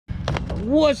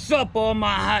What's up, all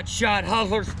my hotshot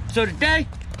hustlers? So today,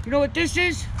 you know what this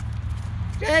is?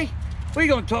 Today, we're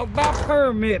gonna talk about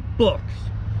permit books.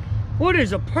 What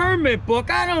is a permit book?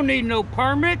 I don't need no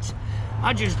permits.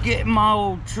 I just get in my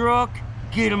old truck,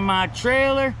 get in my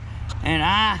trailer, and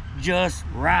I just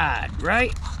ride,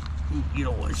 right? You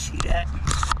don't want to see that.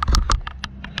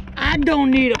 I don't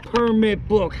need a permit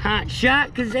book, hotshot,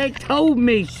 because they told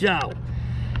me so.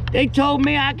 They told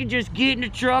me I could just get in the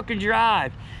truck and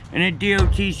drive. And then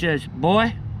DOT says,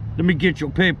 boy, let me get your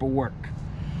paperwork.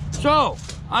 So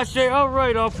I say, all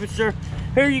right, officer,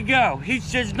 here you go. He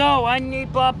says, no, I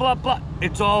need blah, blah, blah.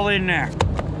 It's all in there.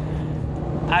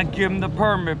 I give him the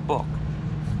permit book.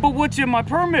 But what's in my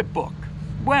permit book?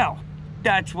 Well,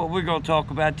 that's what we're gonna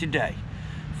talk about today.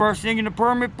 First thing in the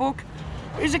permit book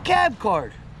is a cab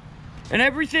card. And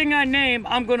everything I name,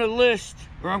 I'm gonna list,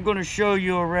 or I'm gonna show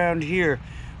you around here.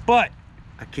 But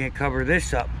I can't cover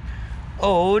this up.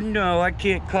 Oh no, I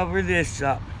can't cover this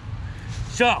up.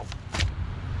 So,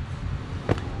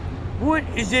 what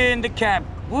is in the cab?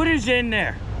 What is in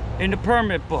there in the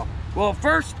permit book? Well,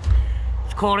 first,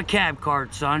 it's called a cab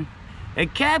card, son. A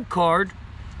cab card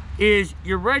is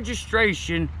your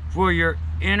registration for your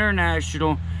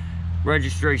international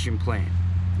registration plan.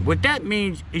 What that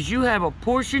means is you have a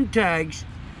portion tags,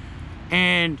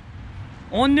 and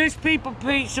on this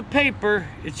piece of paper,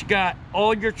 it's got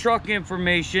all your truck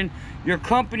information, your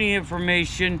company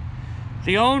information,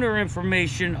 the owner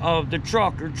information of the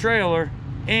truck or trailer,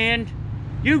 and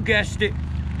you guessed it,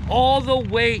 all the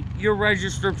weight you're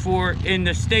registered for in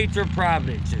the states or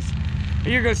provinces.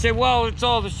 And you're gonna say, well, it's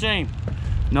all the same.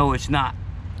 No, it's not,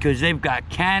 because they've got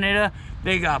Canada,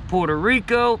 they got Puerto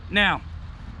Rico. Now,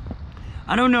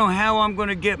 I don't know how I'm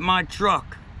gonna get my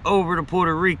truck over to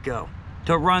Puerto Rico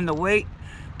to run the weight,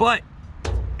 but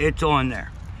it's on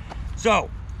there.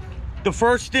 So the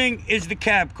first thing is the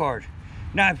cab card.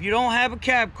 Now, if you don't have a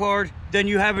cab card, then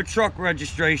you have a truck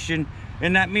registration,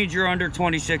 and that means you're under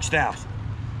 26,000.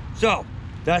 So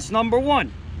that's number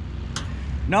one.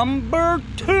 Number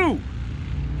two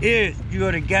is, you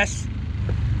gotta guess.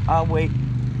 I'll wait.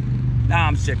 Nah,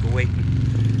 I'm sick of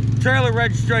waiting. Trailer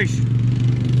registration.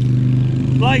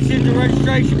 License and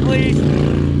registration, please.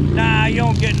 Nah, you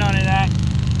don't get none of that.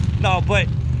 No, but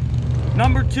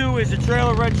number two is a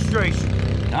trailer registration.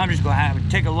 I'm just gonna have to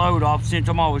take a load off, since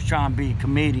I'm always trying to be a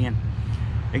comedian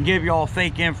and give y'all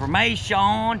fake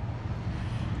information.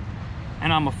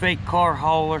 And I'm a fake car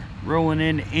hauler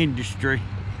ruining the industry.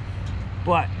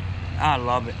 But I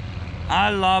love it.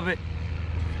 I love it.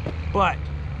 But,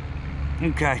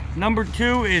 okay, number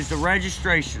two is the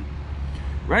registration.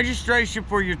 Registration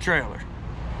for your trailer.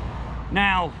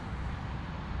 Now,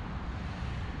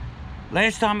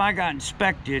 last time I got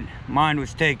inspected, mine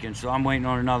was taken, so I'm waiting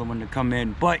on another one to come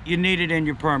in. But you need it in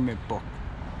your permit book.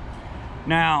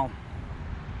 Now,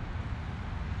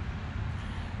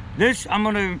 this I'm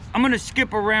gonna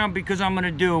skip around, because I'm gonna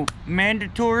do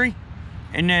mandatory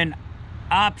and then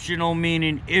optional,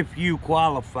 meaning if you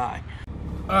qualify.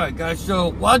 Alright guys, so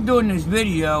while doing this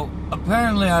video,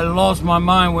 apparently I lost my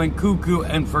mind, went cuckoo,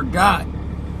 and forgot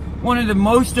one of the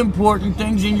most important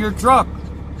things in your truck.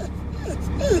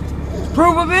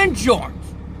 Proof of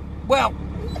insurance. Well,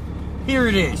 here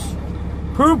it is.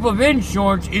 Proof of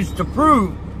insurance is to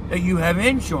prove that you have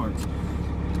insurance.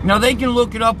 Now, they can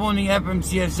look it up on the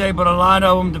FMCSA, but a lot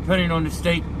of them, depending on the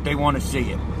state, they want to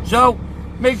see it. So,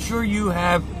 make sure you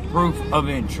have proof of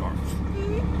insurance.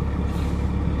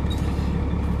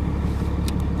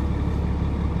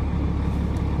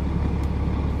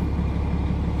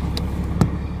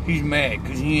 He's mad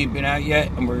because he ain't been out yet,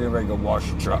 and we're getting ready to go wash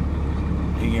the truck.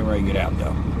 He ain't ready to get out,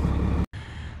 though.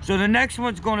 So, the next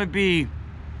one's going to be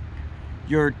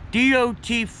your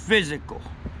DOT physical.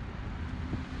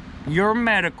 Your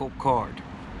medical card.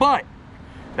 But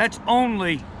that's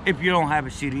only if you don't have a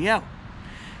CDL.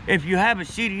 If you have a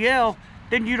CDL,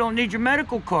 then you don't need your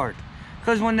medical card,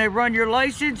 because when they run your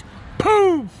license,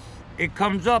 poof, it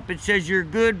comes up. It says you're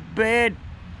good, bad,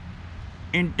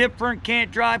 indifferent, can't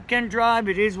drive, can drive.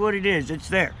 It is what it is. It's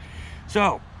there.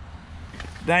 So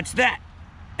that's that.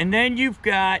 And then you've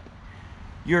got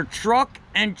your truck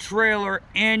and trailer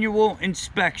annual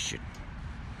inspection.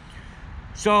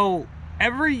 So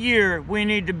every year, we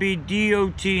need to be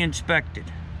DOT inspected.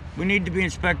 We need to be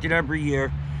inspected every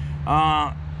year.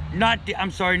 Not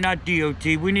DOT.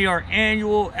 We need our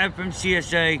annual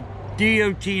FMCSA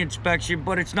DOT inspection,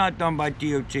 but it's not done by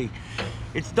DOT.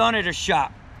 It's done at a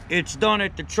shop. It's done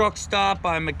at the truck stop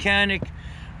by a mechanic.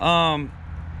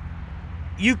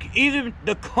 Either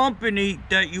the company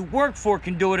that you work for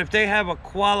can do it if they have a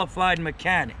qualified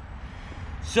mechanic.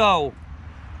 So,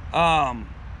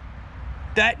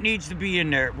 that needs to be in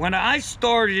there. When I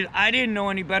started, I didn't know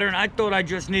any better, and I thought I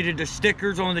just needed the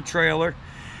stickers on the trailer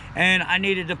and I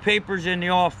needed the papers in the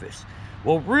office.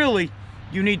 Well, really,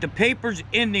 you need the papers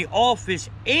in the office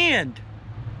and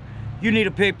you need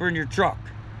a paper in your truck.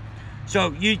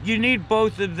 So you need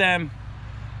both of them,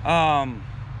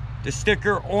 the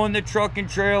sticker on the truck and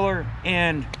trailer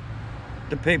and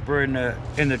the paper in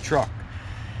the truck.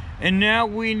 And now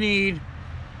we need,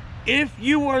 if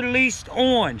you are leased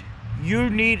on, you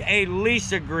need a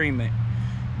lease agreement.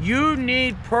 You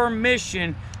need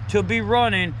permission to be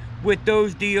running with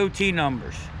those DOT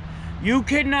numbers. You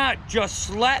cannot just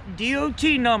slap DOT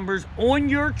numbers on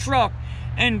your truck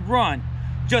and run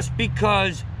just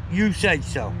because you said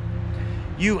so.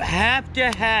 You have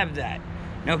to have that.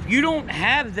 Now, if you don't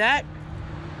have that,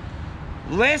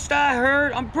 last I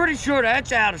heard, I'm pretty sure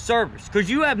that's out of service because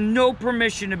you have no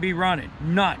permission to be running.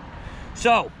 None.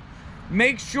 So,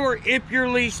 make sure if you're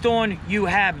leased on, you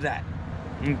have that.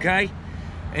 Okay?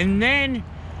 And then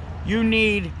you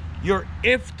need your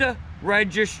IFTA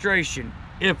registration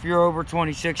if you're over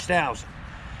 26,000.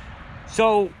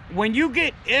 So, when you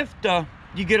get IFTA,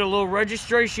 you get a little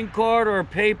registration card or a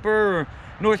paper. Or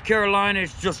North Carolina,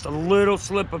 it's just a little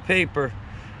slip of paper.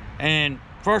 And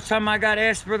first time I got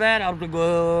asked for that, I was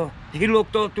like, he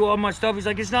looked all through all my stuff. He's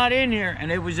like, it's not in here.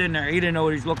 And it was in there. He didn't know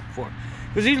what he's looking for.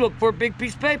 Because he's looking for a big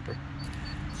piece of paper.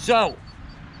 So,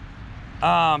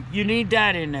 you need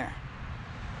that in there.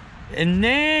 And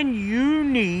then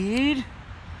you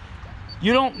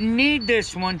don't need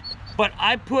this one, but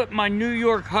I put my New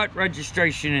York Hut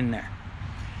registration in there.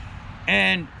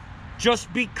 And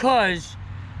just because,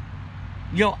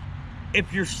 you know,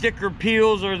 if your sticker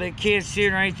peels or they can't see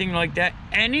it or anything like that,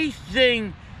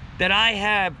 anything that I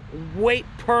have, weight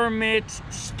permits,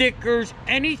 stickers,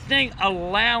 anything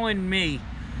allowing me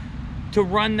to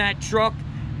run that truck,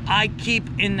 I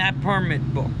keep in that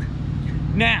permit book.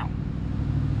 Now,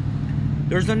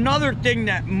 there's another thing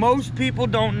that most people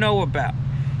don't know about.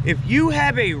 If you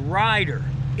have a rider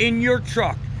in your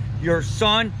truck, your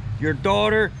son, your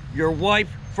daughter, your wife,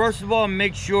 first of all,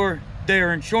 make sure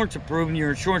they're insurance approved and your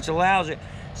insurance allows it.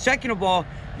 Second of all,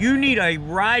 you need a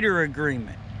rider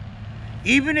agreement.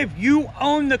 Even if you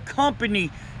own the company,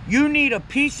 you need a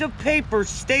piece of paper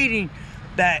stating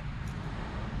that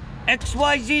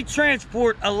XYZ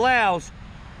Transport allows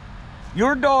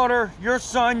your daughter, your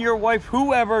son, your wife,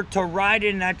 whoever to ride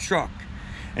in that truck.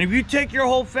 And if you take your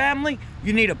whole family,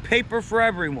 you need a paper for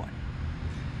everyone.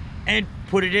 And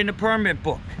put it in the permit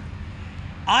book.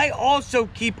 I also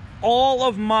keep all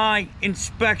of my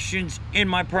inspections in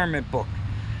my permit book.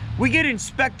 We get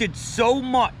inspected so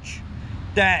much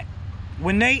that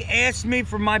when they ask me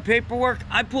for my paperwork,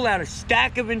 I pull out a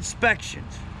stack of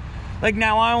inspections. Like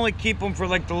now, I only keep them for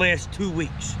like the last 2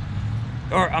 weeks.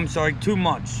 Or, I'm sorry, 2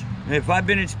 months. If I've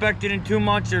been inspected in 2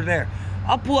 months, they're there.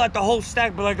 I'll pull out the whole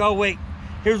stack, but like, oh wait,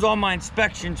 here's all my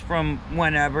inspections from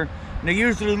whenever. And they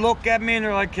usually look at me and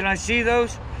they're like, can I see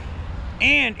those?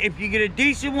 And if you get a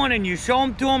decent one and you show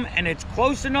them to them and it's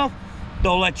close enough,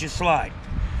 they'll let you slide.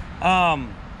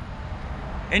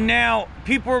 And now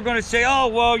people are going to say, oh,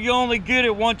 well, you only get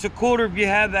it once a quarter if you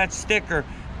have that sticker.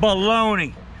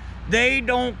 Baloney. They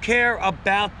don't care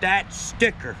about that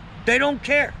sticker. They don't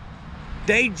care.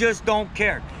 They just don't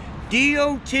care.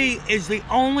 DOT is the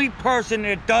only person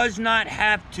that does not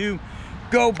have to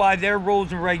go by their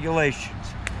rules and regulations.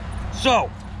 So,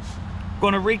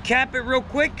 going to recap it real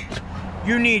quick.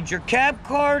 You need your cab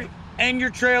card and your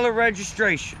trailer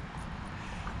registration.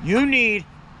 You need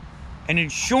an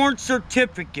insurance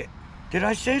certificate. Did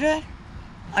I say that?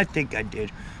 I think I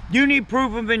did. You need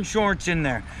proof of insurance in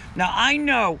there. Now, I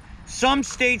know some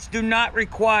states do not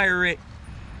require it,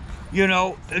 you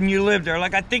know, and you live there.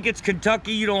 Like, I think it's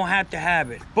Kentucky, you don't have to have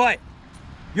it. But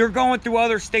you're going through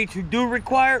other states who do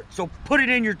require it, so put it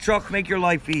in your truck, make your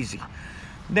life easy.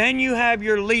 Then you have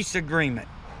your lease agreement.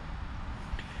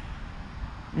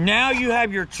 Now you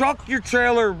have your truck, your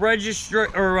trailer,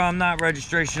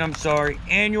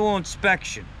 annual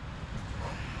inspection.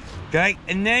 Okay,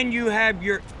 and then you have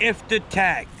your IFTA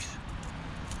tags,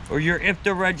 or your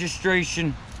IFTA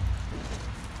registration.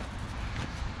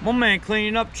 My man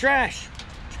cleaning up trash.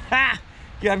 Ha!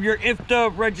 You have your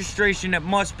IFTA registration that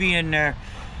must be in there.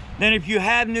 Then if you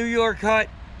have New York Hut,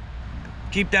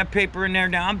 keep that paper in there.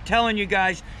 Now, I'm telling you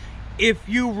guys, if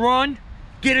you run,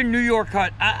 get a New York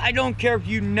Hut. I don't care if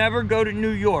you never go to New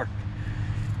York,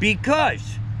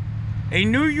 because a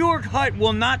New York Hut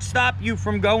will not stop you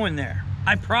from going there.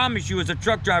 I promise you, as a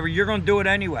truck driver, you're going to do it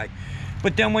anyway.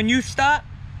 But then when you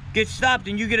get stopped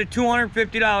and you get a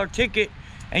 $250 ticket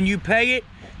and you pay it,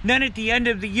 then at the end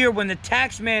of the year, when the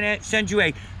tax man sends you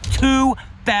a $2,000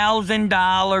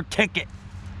 $2,000 ticket.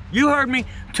 You heard me,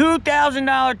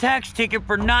 $2,000 tax ticket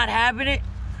for not having it.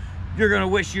 You're gonna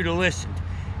wish you'd have listened.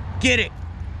 Get it.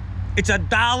 It's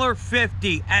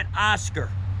 $1.50 at Oscar,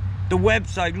 the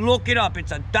website. Look it up.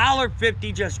 It's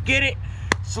 $1.50. Just get it,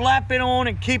 slap it on,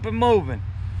 and keep it moving.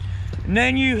 And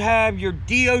then you have your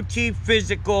DOT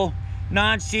physical,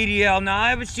 non-CDL. Now I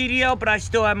have a CDL, but I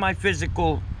still have my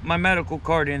physical, my medical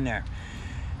card in there.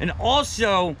 And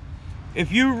also,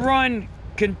 if you run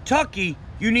Kentucky,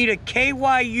 you need a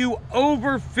KYU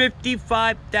over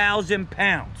 55,000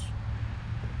 pounds.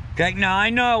 Okay, now I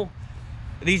know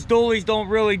these dualies don't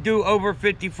really do over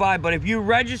 55, but if you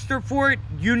register for it,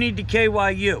 you need the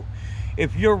KYU.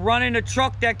 If you're running a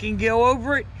truck that can go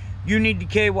over it, you need the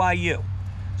KYU.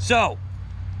 So,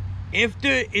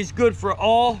 IFTA is good for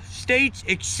all states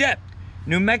except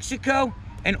New Mexico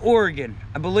and Oregon.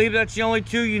 I believe that's the only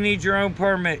two you need your own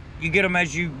permit. You get them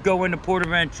as you go into port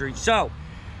of entry. So,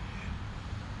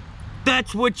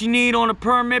 that's what you need on a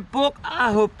permit book.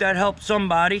 I hope that helps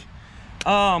somebody.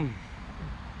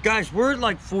 Guys, we're at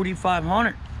like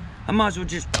 4,500. I might as well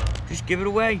just give it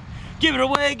away. Give it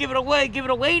away, give it away, give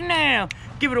it away now.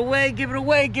 Give it away, give it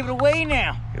away, give it away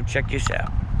now. Yo, check this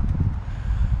out.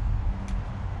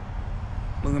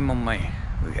 Look at my man.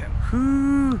 Look at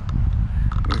him.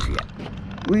 Where's he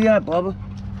at? Where you at, Bubba?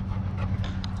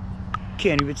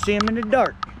 Can't even see him in the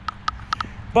dark.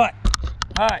 But,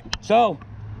 alright, so,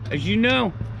 as you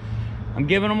know, I'm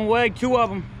giving them away, 2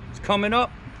 of them. It's coming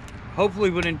up.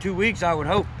 Hopefully within 2 weeks, I would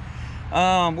hope.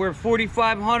 We're at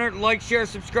 4,500. Like, share,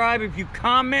 subscribe. If you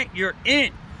comment, you're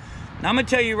in. Now, I'm going to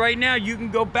tell you right now, you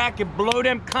can go back and blow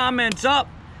them comments up.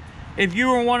 If you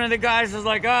were one of the guys that's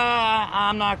like,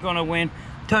 I'm not going to win.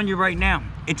 I'm telling you right now,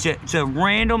 it's a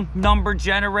random number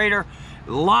generator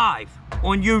live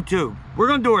on YouTube. We're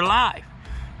going to do it live.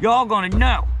 Y'all going to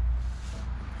know.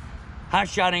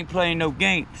 Hotshot ain't playing no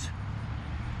games.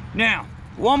 Now,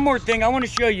 one more thing I want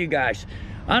to show you guys.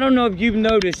 I don't know if you've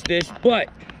noticed this, but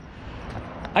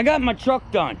I got my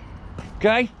truck done,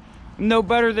 okay? I'm no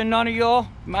better than none of y'all.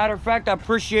 Matter of fact, I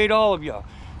appreciate all of y'all.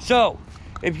 So,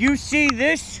 if you see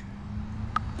this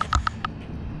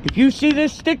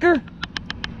sticker,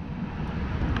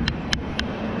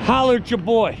 holler at your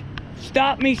boy.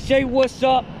 Stop me, say what's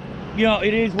up. You know,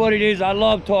 it is what it is. I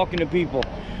love talking to people.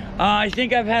 I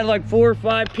think I've had like 4 or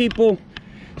 5 people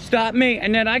stop me,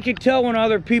 and then I can tell when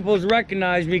other people's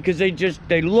recognize me because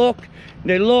they look,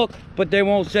 but they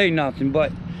won't say nothing.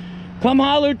 But come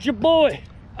holler at your boy.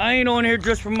 I ain't on here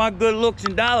just for my good looks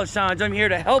and dollar signs. I'm here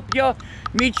to help y'all,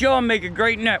 meet y'all, and make a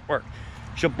great network.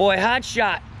 It's your boy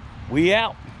Hotshot. We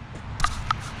out.